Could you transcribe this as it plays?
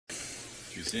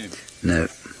You see him? No,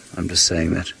 I'm just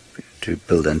saying that to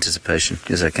build anticipation.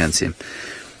 Yes, I can see him.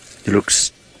 He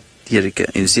looks... Here he goes.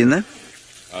 You see him there?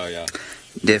 Oh, yeah.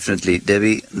 Definitely.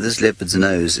 Debbie, this leopard's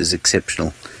nose is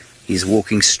exceptional. He's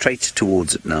walking straight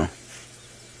towards it now.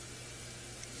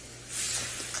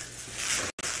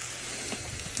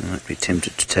 I might be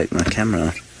tempted to take my camera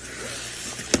out.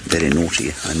 Very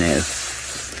naughty, I know.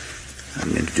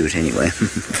 I'm going to do it anyway.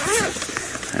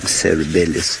 I'm so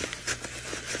rebellious.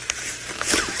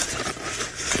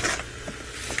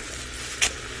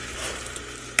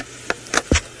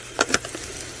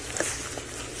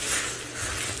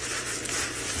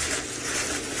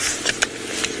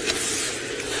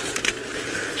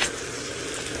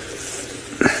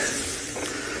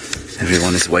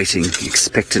 Everyone is waiting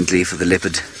expectantly for the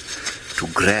leopard to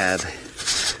grab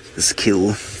this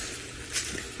kill.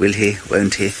 Will he?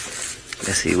 Won't he?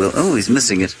 Yes, he will. Oh, he's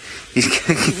missing it. He's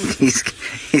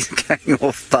going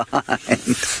off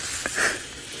behind.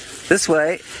 This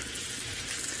way.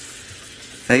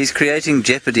 Oh, he's creating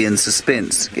jeopardy and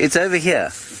suspense. It's over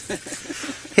here.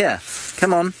 Here,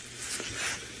 come on.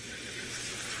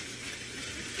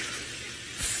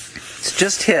 It's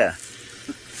just here.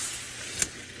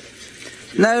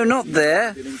 No, not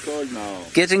there. Getting cold now.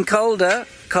 Getting colder,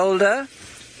 colder,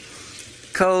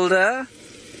 colder,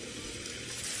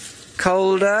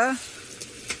 colder,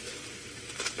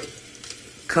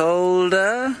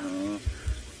 colder.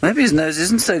 Maybe his nose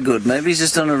isn't so good. Maybe he's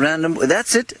just on a random...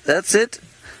 That's it, that's it.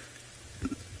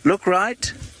 Look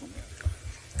right.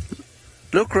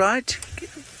 Look right.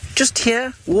 Just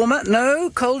here. Warmer. No,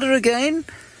 colder again.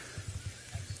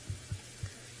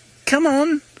 Come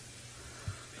on.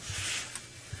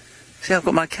 See, I've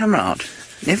got my camera out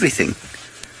and everything.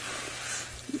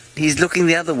 He's looking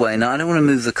the other way now. I don't want to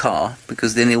move the car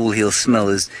because then all he'll smell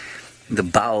is the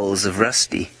bowels of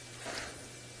Rusty.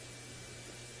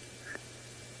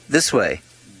 This way.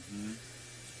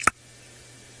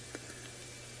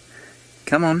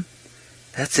 Come on.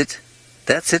 That's it.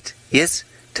 That's it. Yes.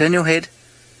 Turn your head.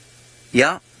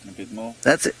 Yeah. A bit more.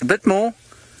 That's it. A bit more.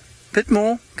 Bit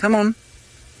more. Come on.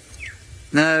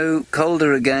 No.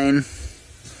 Colder again.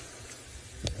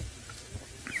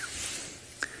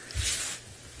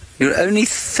 You're only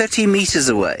 30 meters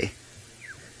away.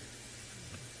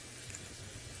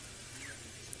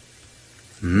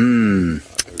 I'm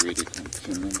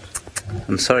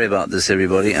sorry about this,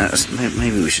 everybody.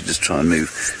 Maybe we should just try and move.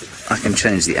 I can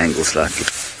change the angle slightly.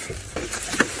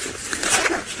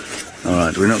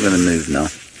 Alright, we're not going to move now.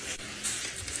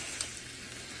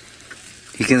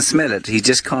 He can smell it, he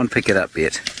just can't pick it up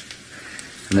yet.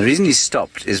 And the reason he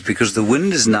stopped is because the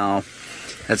wind is now...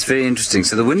 That's very interesting.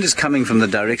 So the wind is coming from the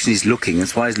direction he's looking.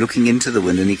 That's why he's looking into the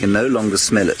wind and he can no longer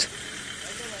smell it.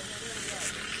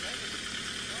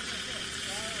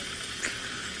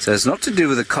 So it's not to do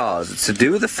with the cars. It's to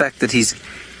do with the fact that he's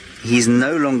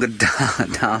no longer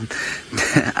down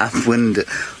upwind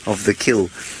of the kill.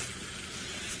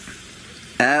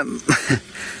 I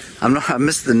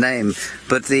missed the name,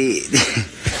 but the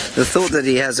thought that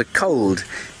he has a cold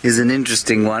is an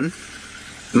interesting one.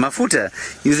 Mafuta,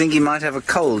 you think he might have a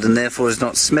cold and therefore is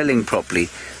not smelling properly.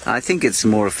 I think it's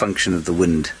more a function of the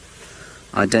wind.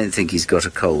 I don't think he's got a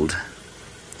cold.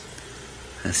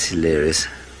 That's hilarious.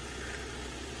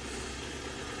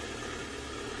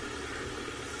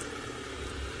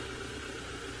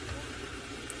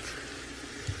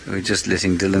 We're just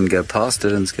letting Dylan go past.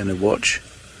 Dylan's going to watch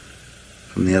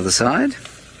from the other side.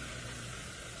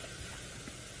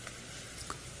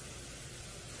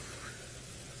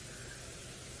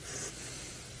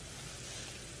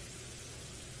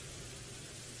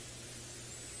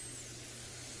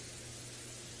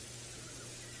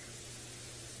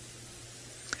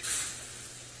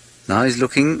 Now he's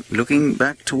looking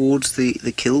back towards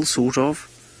the kill, sort of.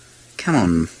 Come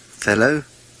on, fellow.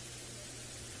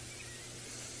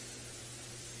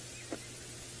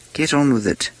 Get on with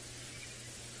it.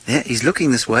 Yeah, he's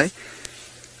looking this way.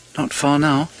 Not far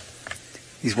now.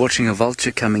 He's watching a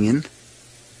vulture coming in.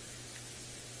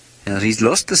 Now he's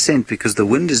lost the scent because the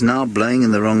wind is now blowing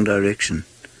in the wrong direction.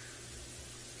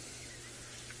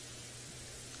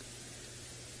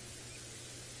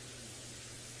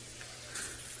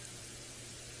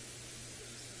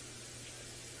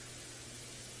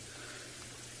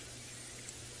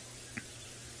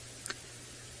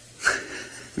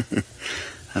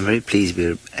 I'm very pleased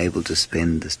we're able to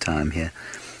spend this time here.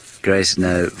 Grace,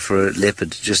 no, for a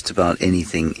leopard just about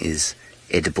anything is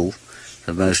edible.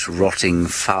 The most rotting,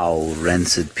 foul,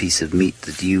 rancid piece of meat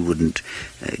that you wouldn't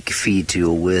feed to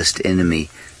your worst enemy,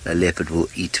 a leopard will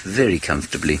eat very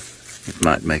comfortably. It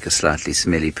might make a slightly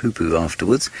smelly poo-poo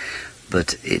afterwards,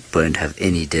 but it won't have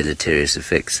any deleterious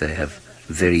effects. They have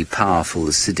very powerful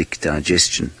acidic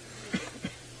digestion.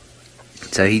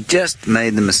 So he just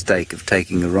made the mistake of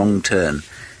taking a wrong turn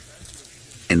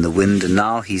in the wind, and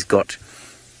now he's got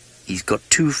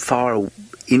too far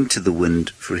into the wind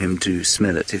for him to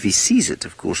smell it. If he sees it,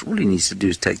 of course, all he needs to do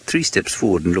is take 3 steps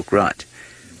forward and look right,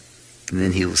 and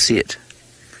then he will see it.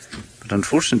 But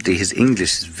unfortunately his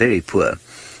English is very poor,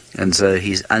 and so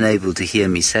he's unable to hear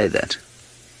me say that.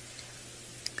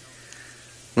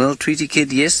 Well, Tweety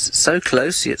Kid, yes, so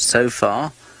close yet so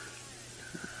far.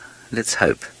 Let's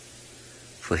hope,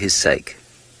 for his sake.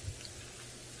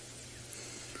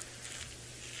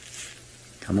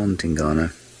 Come on,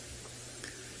 Tingana.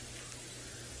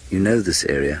 You know this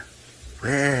area.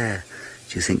 Where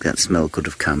do you think that smell could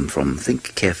have come from?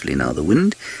 Think carefully now. The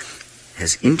wind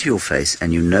has into your face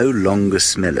and you no longer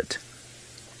smell it.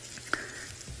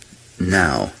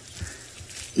 Now,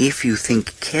 if you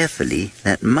think carefully,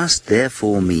 that must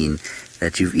therefore mean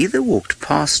that you've either walked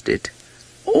past it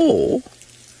or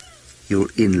you're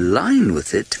in line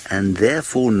with it and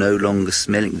therefore no longer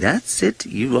smelling. That's it.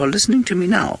 You are listening to me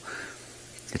now.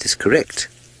 It is correct.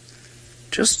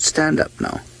 Just stand up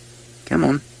now. Come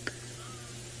on.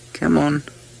 Come on.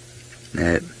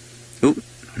 No. Oh,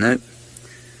 no.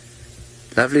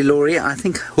 Lovely, Laurie. I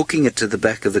think hooking it to the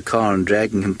back of the car and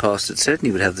dragging him past it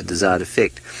certainly would have the desired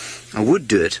effect. I would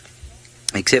do it,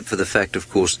 except for the fact, of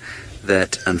course,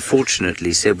 that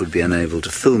unfortunately Seb would be unable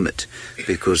to film it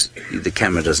because the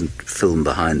camera doesn't film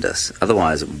behind us.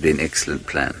 Otherwise it would be an excellent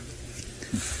plan.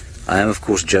 I am, of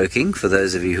course, joking. For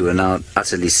those of you who are now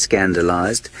utterly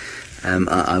scandalized,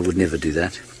 I would never do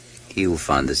that. He will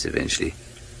find this eventually.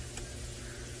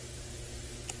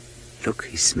 Look,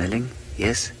 he's smelling.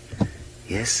 Yes.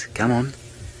 Yes, come on.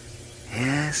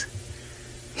 Yes.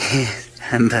 Yes.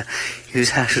 Amber,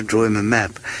 I should draw him a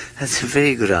map. That's a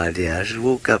very good idea. I should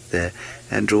walk up there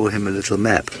and draw him a little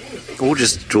map. Or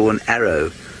just draw an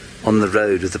arrow on the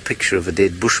road with a picture of a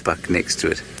dead bushbuck next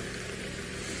to it.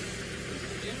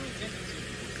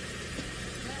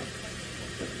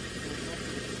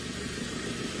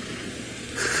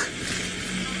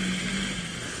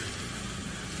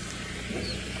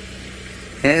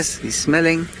 Yes, he's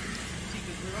smelling.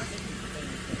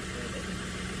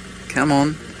 Come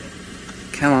on.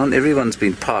 Come on, everyone's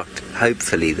been parked,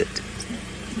 hopefully, that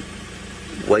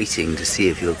waiting to see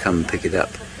if you'll come and pick it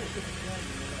up.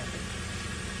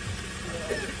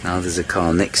 Now there's a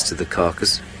car next to the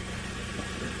carcass.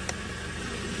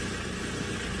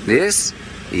 Yes?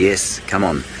 Yes, come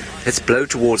on. Let's blow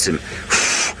towards him.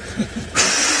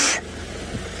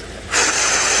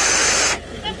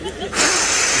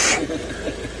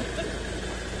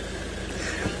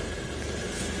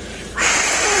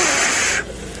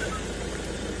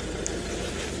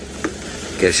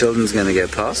 Okay, Sheldon's going to go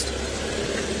past.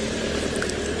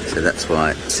 So that's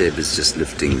why Seb is just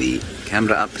lifting the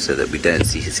camera up so that we don't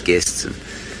see his guests. And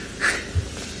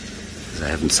they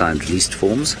haven't signed release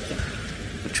forms,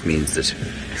 which means that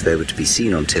if they were to be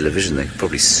seen on television, they could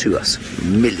probably sue us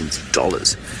millions of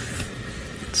dollars.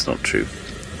 It's not true.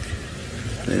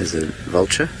 There's a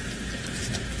vulture.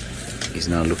 He's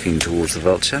now looking towards the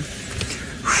vulture.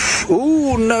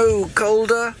 Oh no,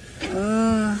 colder.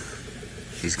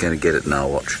 He's going to get it now,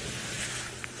 watch.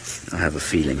 I have a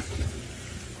feeling.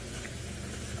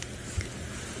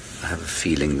 I have a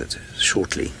feeling that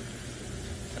shortly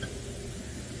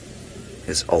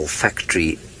his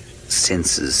olfactory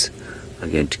senses are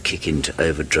going to kick into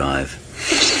overdrive.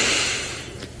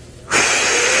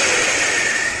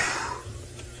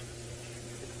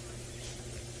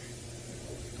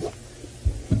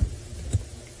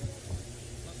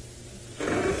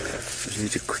 I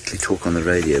need to quickly talk on the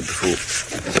radio before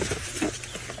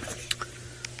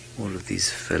all of these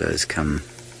fellows come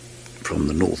from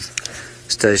the north.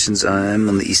 Stations, I am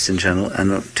on the Eastern Channel,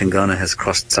 and Tingana has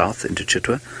crossed south into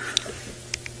Chitwa.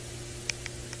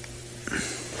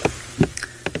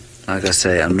 Like I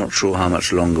say, I'm not sure how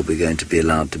much longer we're going to be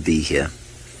allowed to be here.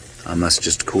 I must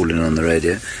just call in on the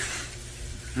radio.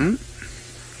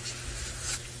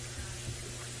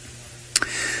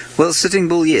 Well, Sitting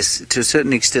Bull, yes, to a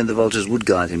certain extent the vultures would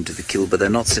guide him to the kill, but they're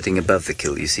not sitting above the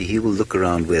kill. You see, he will look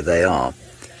around where they are,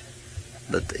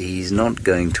 but he's not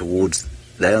going towards,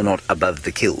 they are not above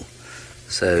the kill.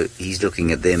 So he's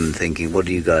looking at them thinking, what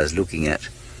are you guys looking at?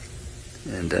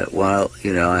 And while,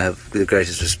 you know, I have the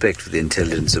greatest respect for the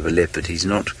intelligence of a leopard, he's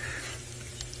not,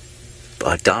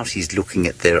 I doubt he's looking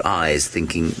at their eyes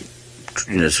thinking,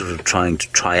 you know, sort of trying to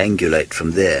triangulate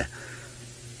from there.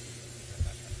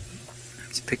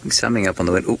 He's picking something up on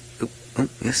the wind. Oh, Oh,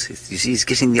 yes, you see he's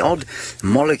getting the odd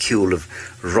molecule of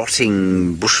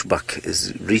rotting bushbuck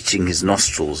is reaching his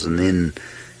nostrils, and then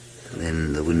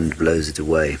the wind blows it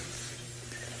away.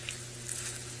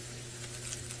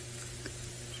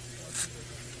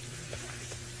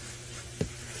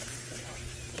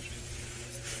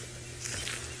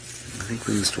 I think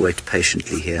we must wait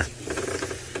patiently here.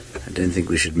 I don't think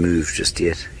we should move just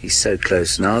yet. He's so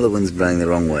close. Now the wind's blowing the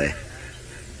wrong way.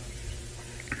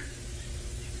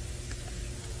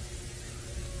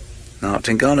 Now,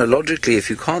 Tingana, logically, if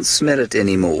you can't smell it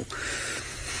anymore,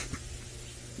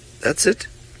 that's it.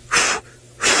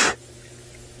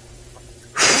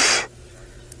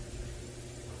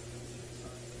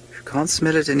 If you can't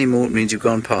smell it anymore, it means you've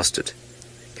gone past it.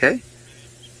 Okay?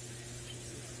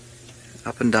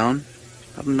 Up and down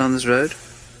this road.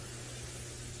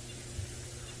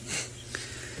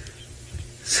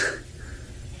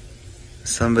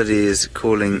 Somebody is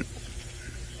calling.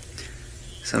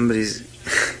 Somebody's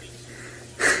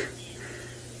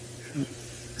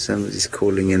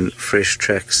calling in fresh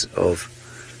tracks of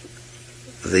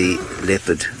the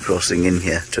leopard crossing in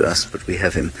here to us, but we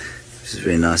have him, which is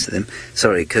very nice of them.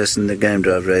 Sorry, Kirsten, the Game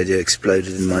Drive radio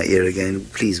exploded in my ear again.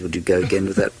 Please, would you go again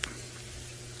with that?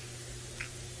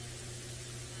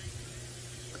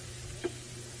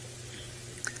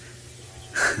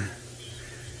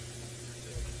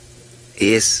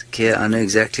 Yes, Keir, I know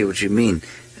exactly what you mean.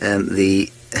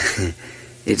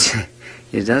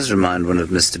 It does remind one of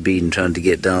Mr. Bean trying to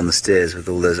get down the stairs with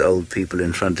all those old people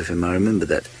in front of him. I remember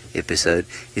that episode.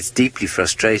 It's deeply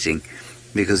frustrating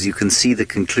because you can see the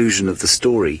conclusion of the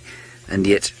story, and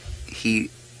yet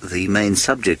the main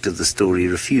subject of the story,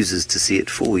 refuses to see it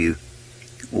for you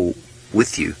or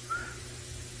with you.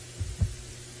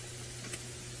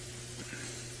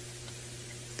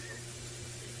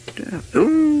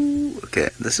 Ooh, okay,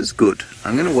 this is good.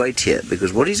 I'm going to wait here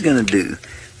because what he's going to do,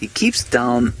 he keeps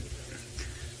down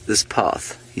this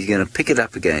path. He's going to pick it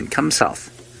up again. Come south.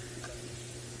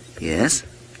 Yes.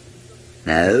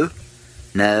 No.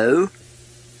 No.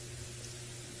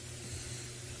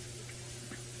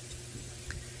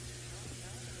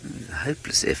 A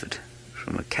hopeless effort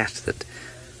from a cat that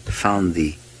found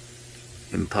the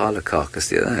impala carcass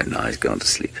the other. Oh, no, he's gone to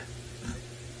sleep.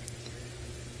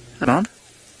 Around? I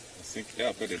think,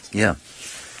 yeah, but it's... Yeah.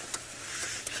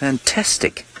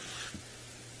 Fantastic.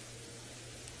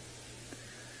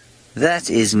 That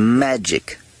is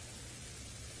magic.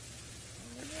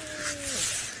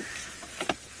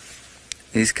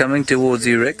 He's coming towards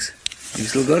you, Rex. You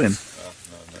still got him?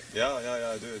 Yeah,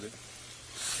 I do.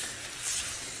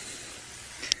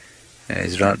 Yeah,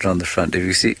 he's right around the front. Can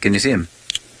you see him?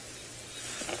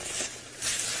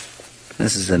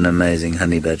 This is an amazing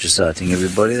honey badger sighting,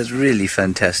 everybody. That's really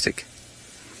fantastic.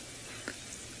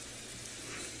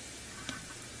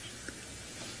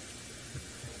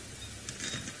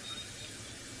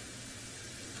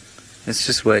 Let's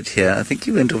just wait here. I think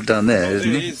he went off down there, isn't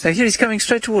he? Oh, here he's coming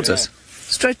straight towards us.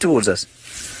 Straight towards us.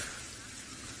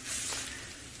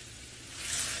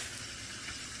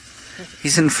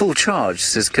 He's in full charge,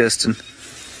 says Kirsten.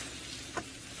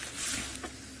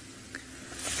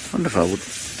 I wonder if I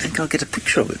think I'll get a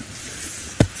picture of him.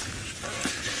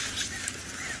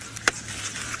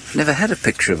 Never had a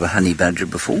picture of a honey badger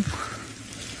before.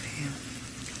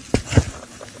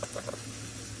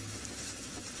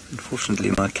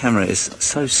 Unfortunately, my camera is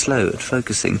so slow at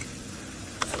focusing.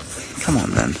 Come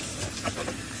on, then.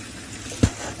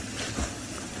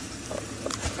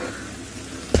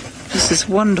 This is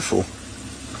wonderful.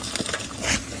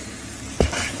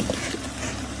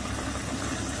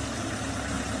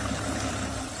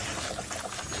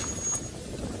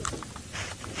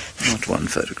 Not one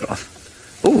photograph.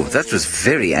 Oh, that was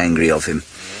very angry of him.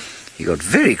 He got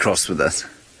very cross with us.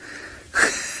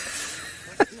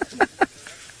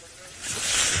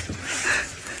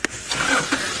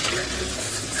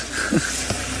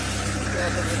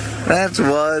 That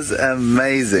was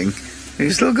amazing.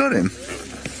 You still got him?